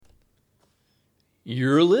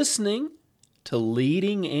You're listening to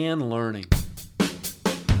Leading and Learning.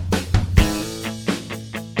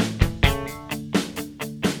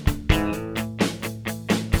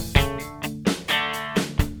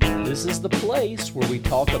 This is the place where we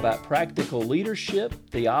talk about practical leadership,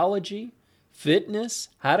 theology, fitness,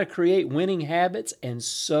 how to create winning habits, and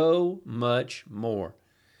so much more.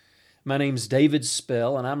 My name's David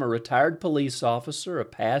Spell, and I'm a retired police officer, a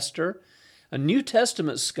pastor, a New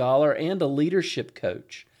Testament scholar, and a leadership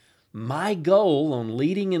coach. My goal on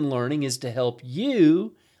Leading and Learning is to help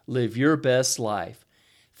you live your best life.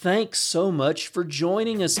 Thanks so much for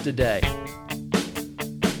joining us today.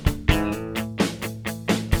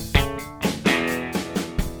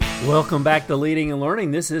 Welcome back to Leading and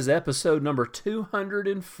Learning. This is episode number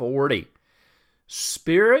 240.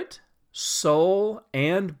 Spirit, soul,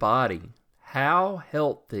 and body. How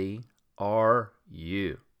healthy are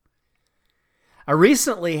you? I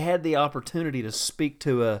recently had the opportunity to speak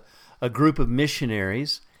to a group of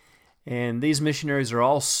missionaries, and these missionaries are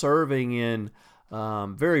all serving in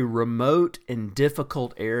very remote and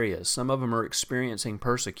difficult areas. Some of them are experiencing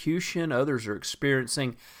persecution, others are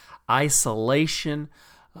experiencing isolation.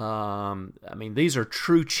 These are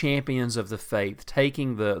true champions of the faith,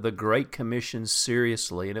 taking the Great Commission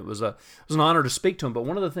seriously, and it was an honor to speak to them. But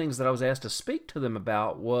one of the things that I was asked to speak to them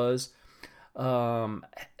about was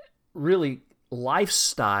really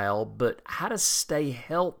lifestyle, but how to stay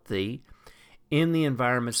healthy in the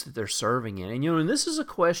environments that they're serving in. And this is a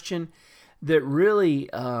question that really,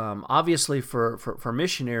 obviously for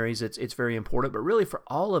missionaries, it's very important, but really for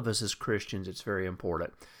all of us as Christians, it's very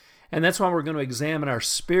important. And that's why we're going to examine our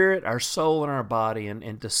spirit, our soul, and our body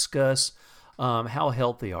and discuss how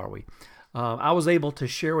healthy are we. I was able to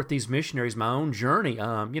share with these missionaries my own journey,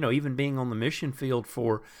 even being on the mission field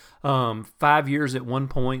for 5 years at one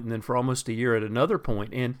point and then for almost a year at another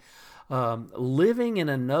point. And living in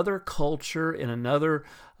another culture, in a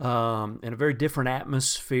very different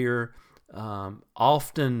atmosphere,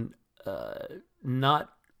 often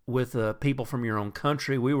not with people from your own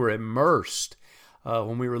country. We were immersed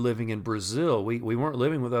when we were living in Brazil. We weren't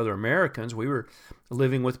living with other Americans. We were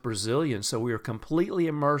living with Brazilians. So we were completely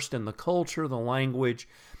immersed in the culture, the language,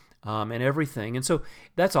 and everything. And so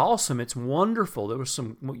that's awesome. It's wonderful. There was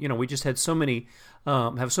some, we just had so many,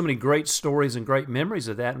 have so many great stories and great memories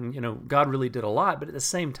of that. And, God really did a lot. But at the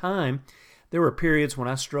same time, there were periods when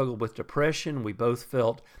I struggled with depression. We both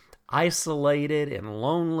felt isolated and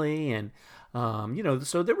lonely, and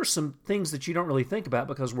so there were some things that you don't really think about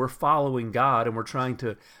because we're following God and we're trying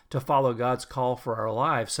to follow God's call for our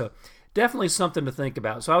lives. So definitely something to think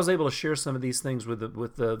about. So I was able to share some of these things with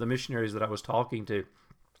the missionaries that I was talking to.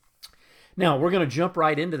 Now, we're going to jump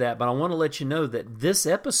right into that, but I want to let you know that this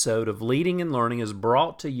episode of Leading and Learning is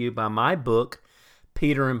brought to you by my book,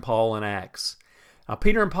 Peter and Paul in Acts. Now,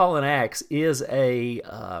 Peter and Paul in Acts is a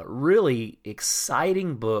really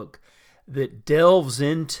exciting book that delves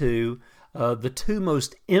into the two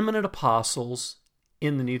most eminent apostles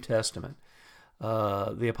in the New Testament.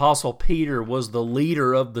 The apostle Peter was the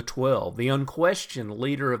leader of the 12, the unquestioned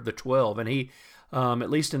leader of the 12, and he, at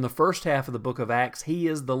least in the first half of the book of Acts, he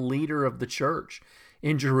is the leader of the church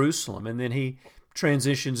in Jerusalem, and then he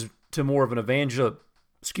transitions to more of an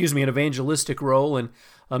evangelistic role and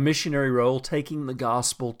a missionary role, taking the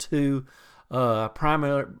gospel to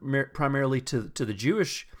primarily to the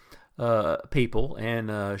Jewish people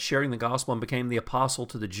and sharing the gospel, and became the apostle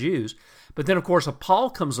to the Jews. But then, of course, Paul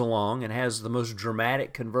comes along and has the most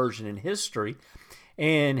dramatic conversion in history,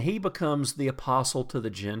 and he becomes the apostle to the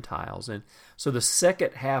Gentiles. And so the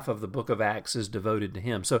second half of the book of Acts is devoted to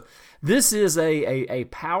him. So this is a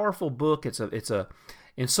powerful book. It's a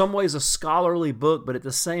in some ways a scholarly book, but at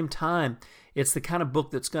the same time, it's the kind of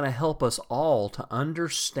book that's going to help us all to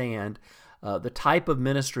understand the type of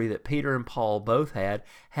ministry that Peter and Paul both had,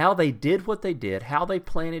 how they did what they did, how they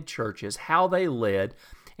planted churches, how they led,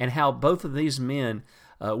 and how both of these men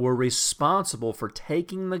were responsible for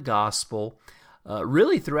taking the gospel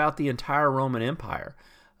really throughout the entire Roman Empire.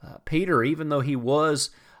 Peter, even though he was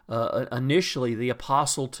initially the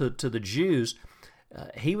apostle to the Jews,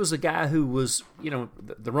 he was a guy who was,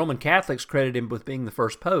 the Roman Catholics credit him with being the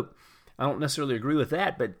first pope. I don't necessarily agree with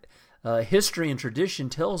that, but history and tradition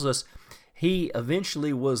tells us he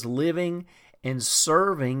eventually was living and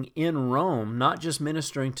serving in Rome, not just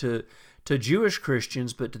ministering to Jewish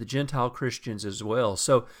Christians, but to the Gentile Christians as well.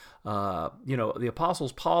 So, the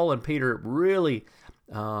apostles Paul and Peter really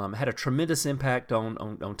had a tremendous impact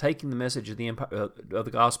on taking the message of the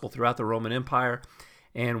gospel throughout the Roman Empire,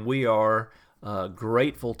 and we are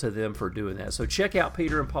grateful to them for doing that. So check out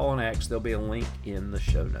Peter and Paul in Acts. There'll be a link in the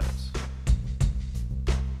show notes.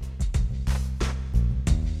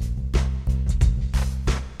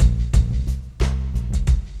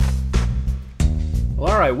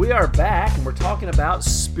 right, we are back, and we're talking about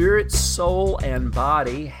spirit, soul, and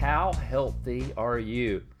body. How healthy are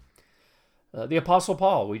you? The Apostle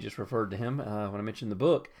Paul, we just referred to him when I mentioned the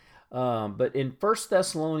book. But in 1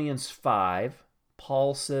 Thessalonians 5,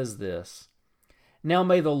 Paul says this, "Now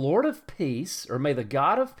may the Lord of peace, or may the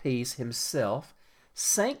God of peace himself,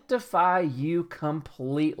 sanctify you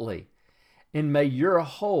completely, and may your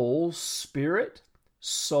whole spirit,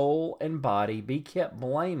 soul, and body be kept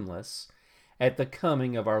blameless at the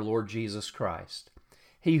coming of our Lord Jesus Christ.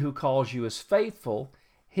 He who calls you is faithful,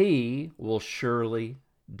 he will surely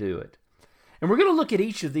do it." And we're going to look at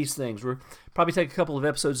each of these things. We'll probably take a couple of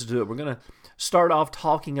episodes to do it. We're going to start off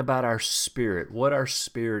talking about our spirit, what our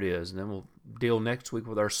spirit is, and then we'll deal next week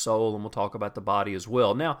with our soul, and we'll talk about the body as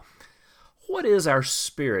well. Now, what is our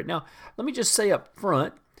spirit? Now, let me just say up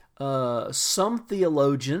front, some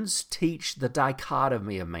theologians teach the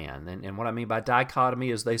dichotomy of man. And what I mean by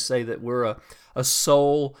dichotomy is they say that we're a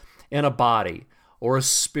soul and a body, or a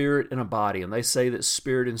spirit and a body. And they say that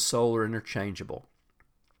spirit and soul are interchangeable.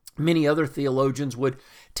 Many other theologians would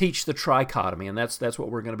teach the trichotomy, and that's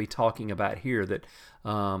what we're going to be talking about here, that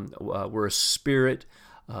we're a spirit,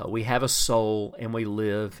 we have a soul, and we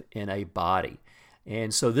live in a body.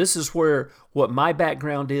 And so this is where what my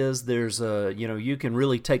background is. There's you can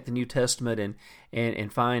really take the New Testament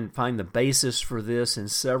and find the basis for this in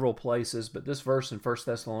several places, but this verse in 1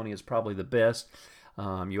 Thessalonians is probably the best.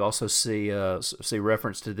 You also see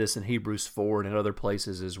reference to this in Hebrews 4 and in other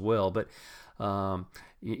places as well. But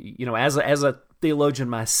as a theologian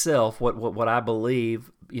myself, what I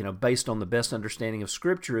believe, based on the best understanding of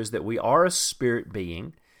Scripture, is that we are a spirit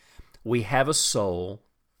being, we have a soul,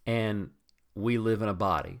 and we live in a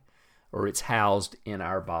body, or it's housed in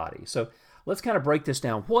our body. So let's kind of break this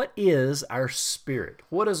down. What is our spirit?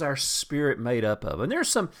 What is our spirit made up of? And there's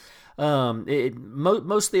some,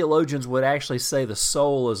 most theologians would actually say the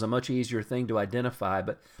soul is a much easier thing to identify,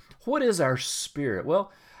 but what is our spirit?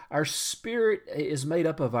 Well, our spirit is made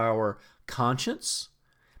up of our conscience.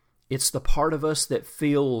 It's the part of us that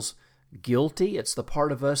feels guilty. It's the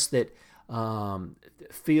part of us that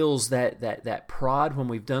feels that pride when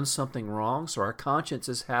we've done something wrong. So our conscience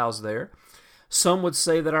is housed there. Some would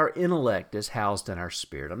say that our intellect is housed in our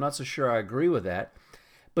spirit. I'm not so sure I agree with that.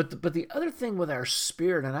 But the other thing with our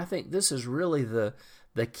spirit, and I think this is really the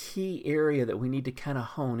key area that we need to kind of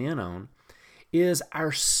hone in on, is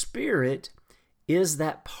our spirit is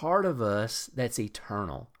that part of us that's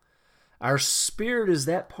eternal. Our spirit is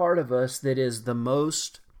that part of us that is the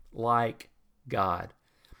most like God.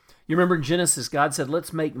 You remember in Genesis, God said,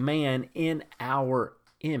 "Let's make man in our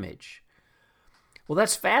image." Well,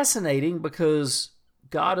 that's fascinating because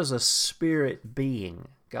God is a spirit being.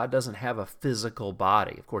 God doesn't have a physical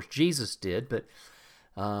body. Of course, Jesus did, but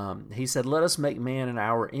he said, "Let us make man in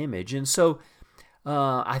our image." And so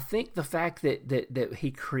I think the fact that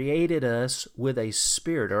he created us with a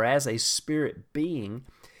spirit, or as a spirit being,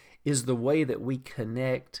 is the way that we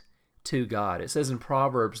connect to God. It says in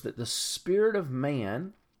Proverbs that the spirit of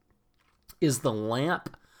man is the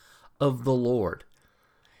lamp of the Lord.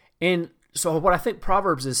 And so what I think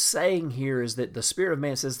Proverbs is saying here is that the spirit of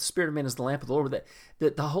man, says the spirit of man is the lamp of the Lord,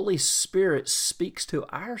 that the Holy Spirit speaks to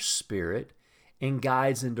our spirit and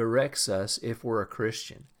guides and directs us if we're a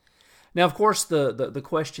Christian. Now, of course, the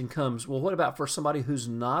question comes, well, what about for somebody who's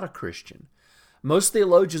not a Christian? Most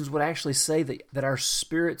theologians would actually say that our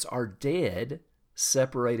spirits are dead,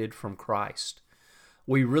 separated from Christ.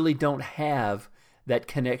 We really don't have that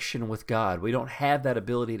connection with God. We don't have that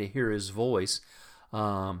ability to hear His voice.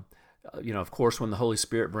 Of course, when the Holy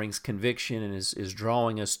Spirit brings conviction and is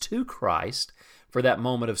drawing us to Christ for that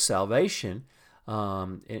moment of salvation,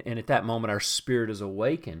 and at that moment our spirit is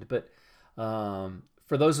awakened. But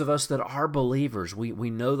for those of us that are believers, we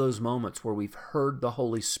know those moments where we've heard the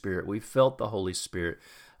Holy Spirit, we've felt the Holy Spirit,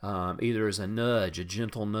 either as a nudge, a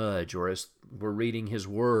gentle nudge, or as we're reading His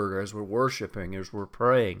Word, or as we're worshiping, or as we're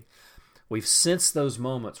praying. We've sensed those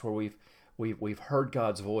moments where we've heard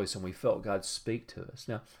God's voice and we felt God speak to us.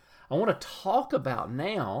 Now, I want to talk about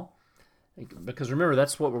now, because remember,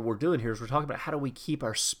 that's what we're doing here, is we're talking about how do we keep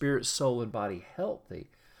our spirit, soul, and body healthy.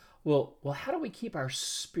 Well, how do we keep our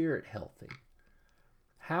spirit healthy?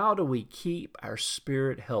 How do we keep our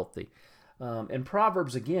spirit healthy? In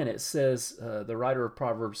Proverbs, again, it says, the writer of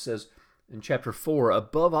Proverbs says in chapter 4,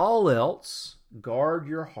 "Above all else, guard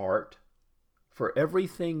your heart, for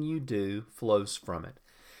everything you do flows from it."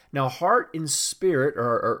 Now, heart and spirit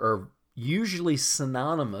are usually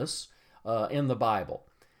synonymous in the Bible.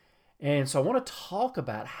 And so I want to talk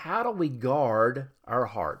about how do we guard our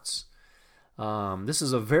hearts. This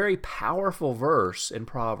is a very powerful verse in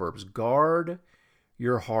Proverbs. Guard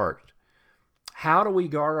your heart. how do we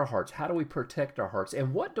guard our hearts? How do we protect our hearts?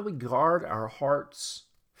 And what do we guard our hearts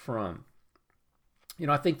from?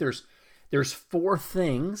 I think there's four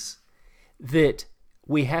things that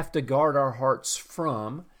we have to guard our hearts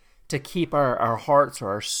from to keep our hearts or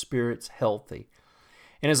our spirits healthy.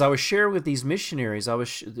 And as I was sharing with these missionaries,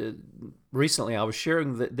 recently I was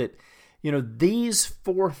sharing that these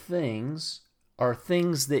four things are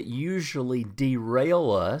things that usually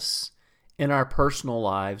derail us in our personal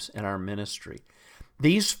lives and our ministry.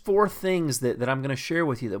 These four things that I'm going to share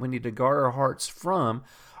with you that we need to guard our hearts from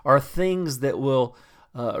are things that will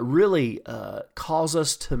really cause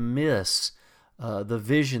us to miss the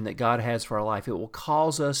vision that God has for our life. It will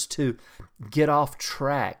cause us to get off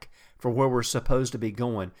track for where we're supposed to be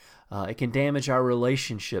going. It can damage our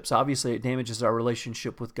relationships. Obviously, it damages our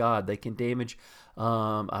relationship with God. They can damage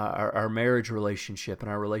our marriage relationship and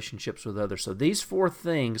our relationships with others. So these four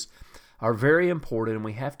things are very important, and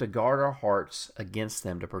we have to guard our hearts against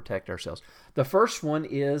them to protect ourselves. The first one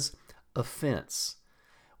is offense.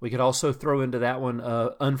 We could also throw into that one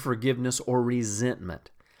unforgiveness or resentment.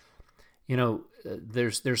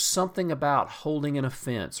 There's something about holding an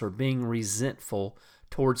offense or being resentful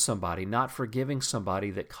towards somebody, not forgiving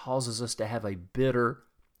somebody, that causes us to have a bitter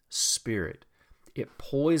spirit. It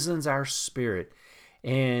poisons our spirit,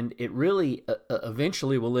 and it really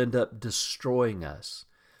eventually will end up destroying us.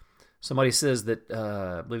 Somebody says that,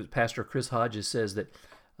 I believe Pastor Chris Hodges says that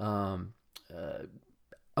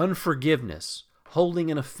unforgiveness,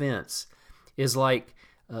 holding an offense, is like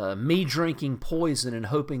me drinking poison and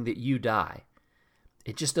hoping that you die.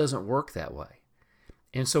 It just doesn't work that way.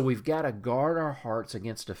 And so we've got to guard our hearts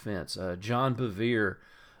against offense. John Bevere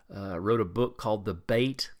wrote a book called The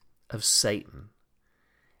Bait of Satan,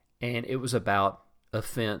 and it was about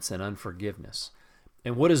offense and unforgiveness.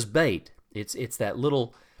 And what is bait? It's that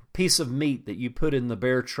little piece of meat that you put in the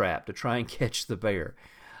bear trap to try and catch the bear.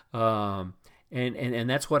 And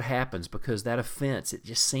that's what happens, because that offense, it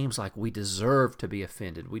just seems like we deserve to be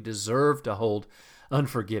offended. We deserve to hold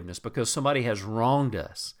unforgiveness because somebody has wronged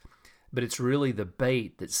us. But it's really the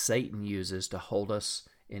bait that Satan uses to hold us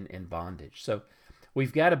in bondage. So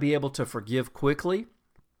we've got to be able to forgive quickly.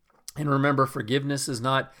 And remember, forgiveness is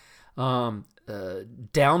not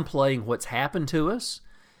downplaying what's happened to us,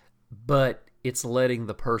 but it's letting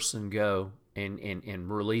the person go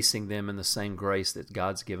and releasing them in the same grace that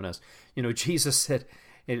God's given us. Jesus said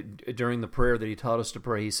during the prayer that he taught us to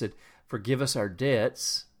pray, he said, "Forgive us our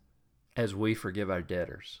debts as we forgive our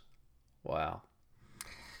debtors." Wow.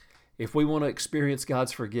 If we want to experience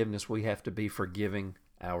God's forgiveness, we have to be forgiving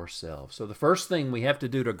ourselves. So the first thing we have to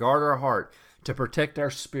do to guard our heart, to protect our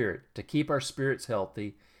spirit, to keep our spirits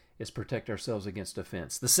healthy, is protect ourselves against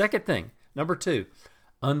offense. The second thing, number 2,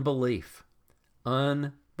 unbelief.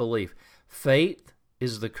 Unbelief. Faith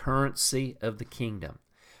is the currency of the kingdom.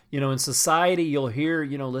 In society, you'll hear,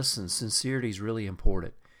 listen, sincerity is really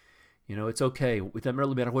important. It's okay. It doesn't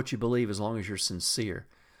really matter what you believe as long as you're sincere.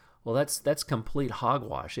 Well, that's complete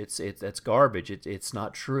hogwash. That's garbage. It's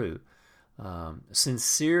not true.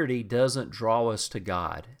 Sincerity doesn't draw us to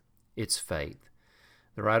God. It's faith.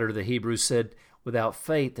 The writer of the Hebrews said, "Without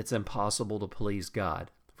faith, it's impossible to please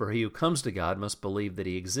God. For he who comes to God must believe that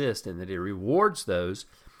he exists and that he rewards those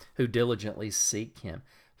who diligently seek him."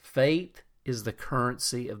 Faith is the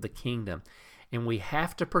currency of the kingdom, and we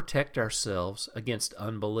have to protect ourselves against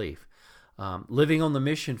unbelief. Living on the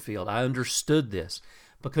mission field, I understood this.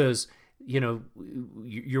 Because,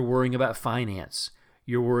 you're worrying about finance.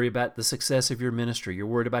 You're worried about the success of your ministry. You're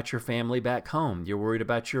worried about your family back home. You're worried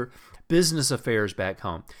about your business affairs back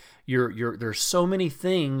home. There's so many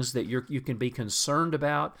things that you can be concerned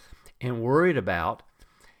about and worried about,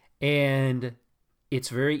 and it's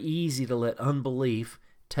very easy to let unbelief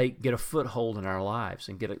get a foothold in our lives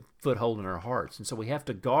and get a foothold in our hearts. And so we have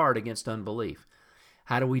to guard against unbelief.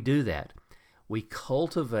 How do we do that? We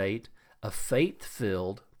cultivate a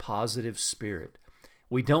faith-filled, positive spirit.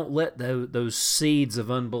 We don't let those seeds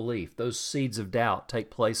of unbelief, those seeds of doubt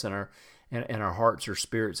take place in our hearts or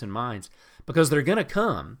spirits and minds, because they're going to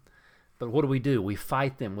come. But what do? We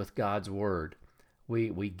fight them with God's word.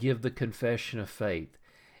 We give the confession of faith.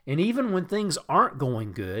 And even when things aren't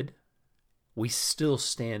going good, we still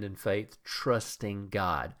stand in faith, trusting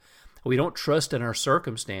God. We don't trust in our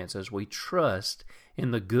circumstances. We trust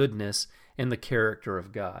in the goodness and the character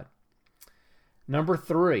of God. Number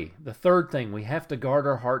 3, the third thing we have to guard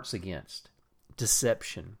our hearts against,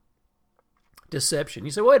 deception. Deception.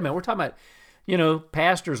 You say, wait a minute, we're talking about,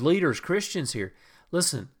 pastors, leaders, Christians here.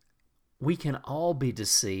 Listen, we can all be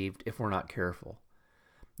deceived if we're not careful.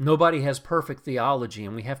 Nobody has perfect theology,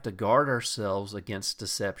 and we have to guard ourselves against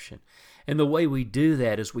deception. And the way we do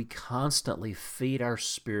that is we constantly feed our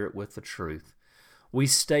spirit with the truth. We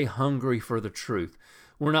stay hungry for the truth.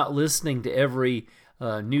 We're not listening to every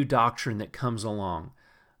new doctrine that comes along.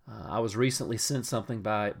 I was recently sent something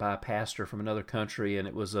by a pastor from another country, and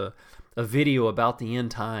it was a video about the end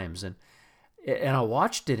times, and I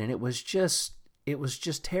watched it, and it was just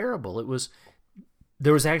terrible.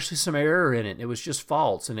 There was actually some error in it. It was just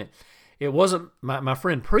false, and it wasn't my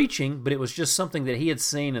friend preaching, but it was just something that he had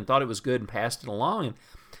seen and thought it was good and passed it along.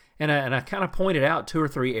 And I kind of pointed out 2 or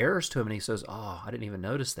 3 errors to him, and he says, "Oh, I didn't even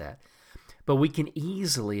notice that." But we can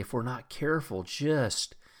easily, if we're not careful,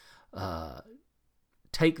 just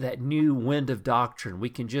take that new wind of doctrine. We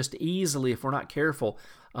can just easily, if we're not careful,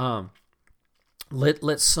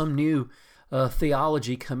 let some new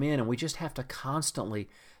theology come in, and we just have to constantly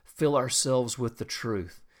fill ourselves with the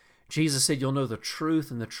truth. Jesus said, "You'll know the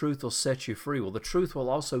truth, and the truth will set you free." Well, the truth will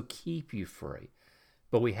also keep you free,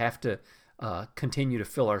 but we have to continue to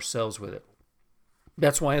fill ourselves with it.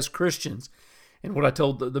 That's why as Christians, and what I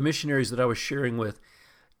told the missionaries that I was sharing with,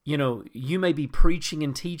 you may be preaching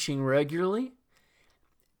and teaching regularly,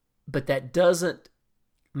 but that doesn't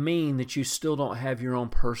mean that you still don't have your own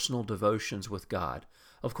personal devotions with God.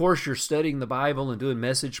 Of course, you're studying the Bible and doing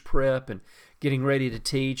message prep and getting ready to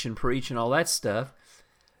teach and preach and all that stuff.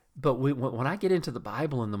 But when I get into the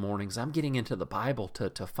Bible in the mornings, I'm getting into the Bible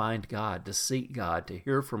to find God, to seek God, to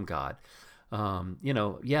hear from God.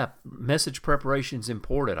 Message preparation is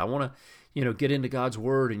important. I want to, get into God's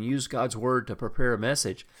Word and use God's Word to prepare a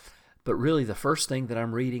message. But really, the first thing that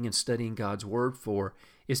I'm reading and studying God's Word for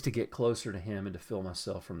is to get closer to Him and to fill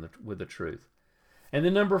myself with the truth. And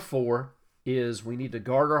then number 4 is we need to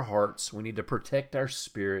guard our hearts. We need to protect our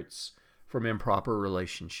spirits from improper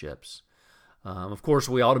relationships. Of course,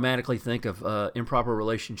 we automatically think of improper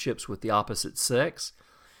relationships with the opposite sex,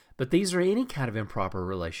 but these are any kind of improper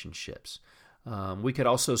relationships. We could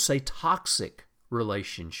also say toxic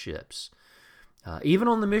relationships. Even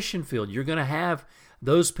on the mission field, you're going to have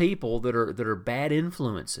those people that are bad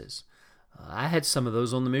influences. I had some of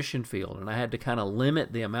those on the mission field, and I had to kind of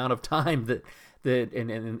limit the amount of time and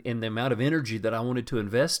the amount of energy that I wanted to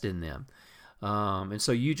invest in them. And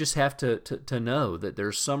so you just have to know that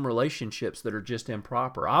there's some relationships that are just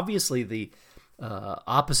improper. Obviously, the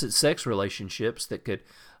opposite sex relationships that could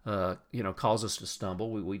cause us to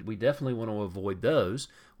stumble, we definitely want to avoid those.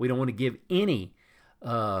 We don't want to give any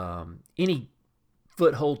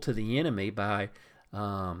foothold to the enemy by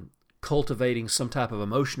cultivating some type of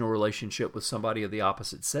emotional relationship with somebody of the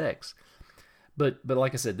opposite sex. But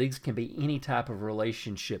like I said, these can be any type of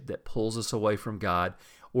relationship that pulls us away from God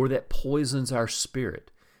or that poisons our spirit.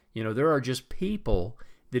 There are just people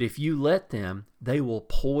that if you let them, they will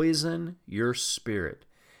poison your spirit.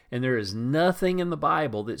 And there is nothing in the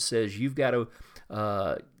Bible that says you've got to,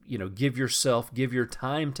 give your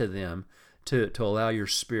time to them to allow your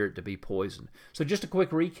spirit to be poisoned. So just a quick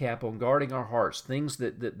recap on guarding our hearts, things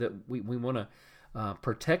that we want to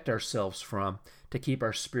protect ourselves from to keep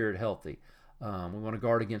our spirit healthy. We want to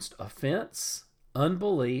guard against offense,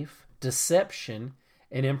 unbelief, deception,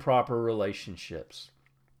 and improper relationships.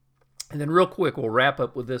 And then real quick, we'll wrap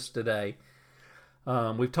up with this today.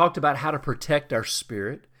 We've talked about how to protect our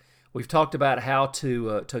spirit. We've talked about how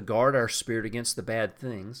to guard our spirit against the bad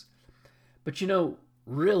things. But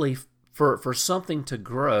really, for something to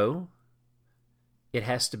grow, it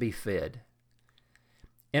has to be fed.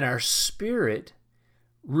 And our spirit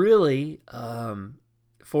really,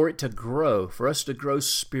 for it to grow, for us to grow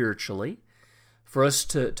spiritually, for us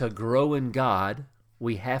to grow in God,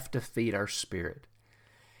 we have to feed our spirit.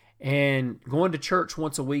 And going to church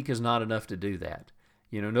once a week is not enough to do that.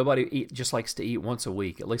 Nobody just likes to eat once a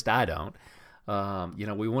week. At least I don't.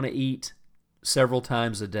 We want to eat several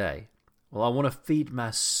times a day. Well, I want to feed my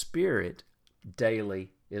spirit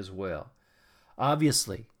daily as well.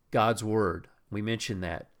 Obviously, God's Word, we mentioned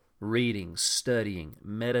that. Reading, studying,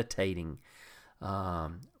 meditating,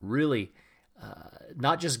 really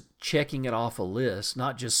not just checking it off a list,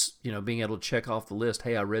 not just being able to check off the list,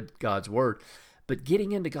 hey, I read God's Word, but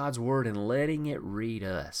getting into God's Word and letting it read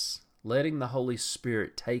us, letting the Holy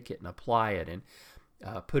Spirit take it and apply it and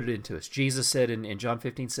put it into us. Jesus said in John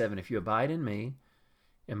 15:7, if you abide in me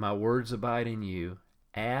and my words abide in you,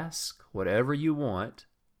 ask whatever you want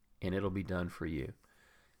and it'll be done for you.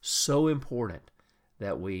 So important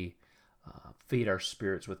that we feed our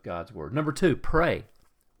spirits with God's Word. Number 2, pray.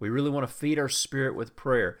 We really want to feed our spirit with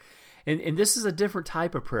prayer. And this is a different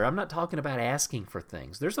type of prayer. I'm not talking about asking for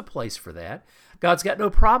things. There's a place for that. God's got no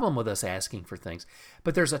problem with us asking for things.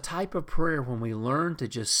 But there's a type of prayer when we learn to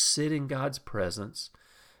just sit in God's presence,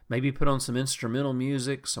 Maybe put on some instrumental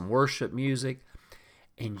music, some worship music,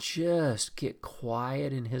 and just get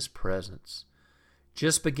quiet in His presence.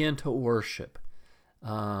 Just begin to worship.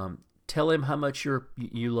 Tell Him how much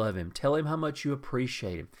you love Him. Tell Him how much you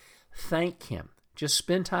appreciate Him. Thank Him. Just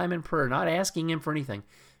spend time in prayer, not asking Him for anything,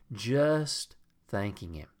 just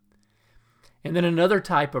thanking Him. And then another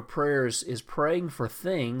type of prayer is praying for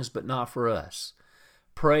things, but not for us.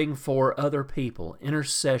 Praying for other people,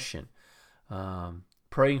 intercession,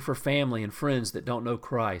 praying for family and friends that don't know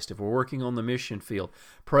Christ. If we're working on the mission field,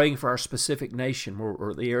 praying for our specific nation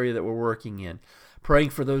or the area that we're working in, praying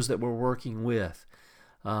for those that we're working with,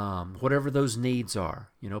 whatever those needs are.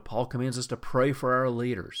 Paul commands us to pray for our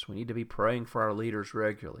leaders. We need to be praying for our leaders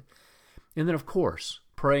regularly. And then, of course,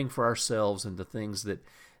 praying for ourselves and the things that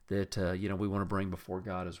we want to bring before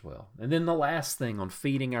God as well. And then the last thing on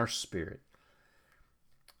feeding our spirit,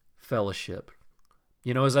 fellowship.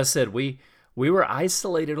 As I said, we were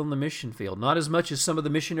isolated on the mission field, not as much as some of the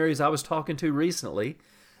missionaries I was talking to recently,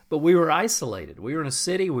 but we were isolated. We were in a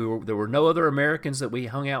city. There were no other Americans that we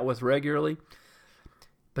hung out with regularly.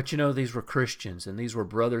 But these were Christians, and these were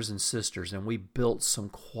brothers and sisters, and we built some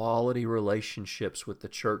quality relationships with the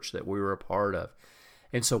church that we were a part of.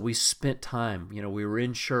 And so we spent time, we were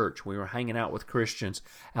in church. We were hanging out with Christians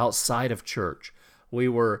outside of church. We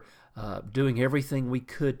were doing everything we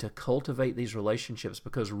could to cultivate these relationships,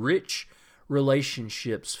 because rich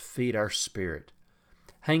relationships feed our spirit.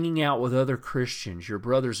 Hanging out with other Christians, your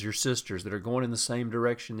brothers, your sisters that are going in the same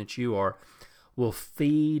direction that you are, will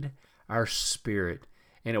feed our spirit,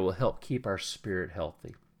 and it will help keep our spirit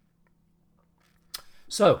healthy.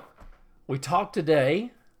 So, we talked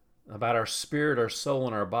today about our spirit, our soul,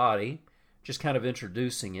 and our body, just kind of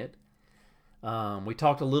introducing it. We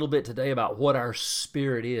talked a little bit today about what our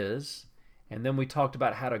spirit is, and then we talked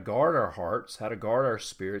about how to guard our hearts, how to guard our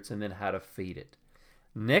spirits, and then how to feed it.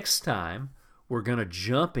 Next time, we're going to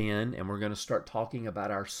jump in and we're going to start talking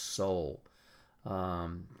about our soul.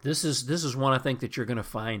 This is one I think that you're going to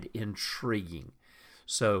find intriguing.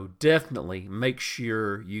 So definitely make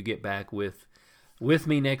sure you get back with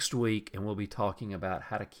me next week, and we'll be talking about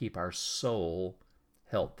how to keep our soul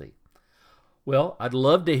healthy. Well, I'd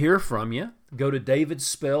love to hear from you. Go to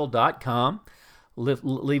davidspell.com.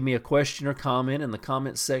 Leave me a question or comment in the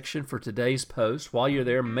comment section for today's post. While you're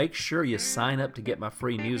there, make sure you sign up to get my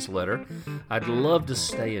free newsletter. I'd love to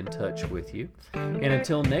stay in touch with you. And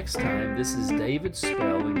until next time, this is David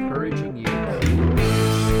Spell encouraging you to keep your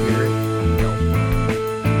spirit healthy.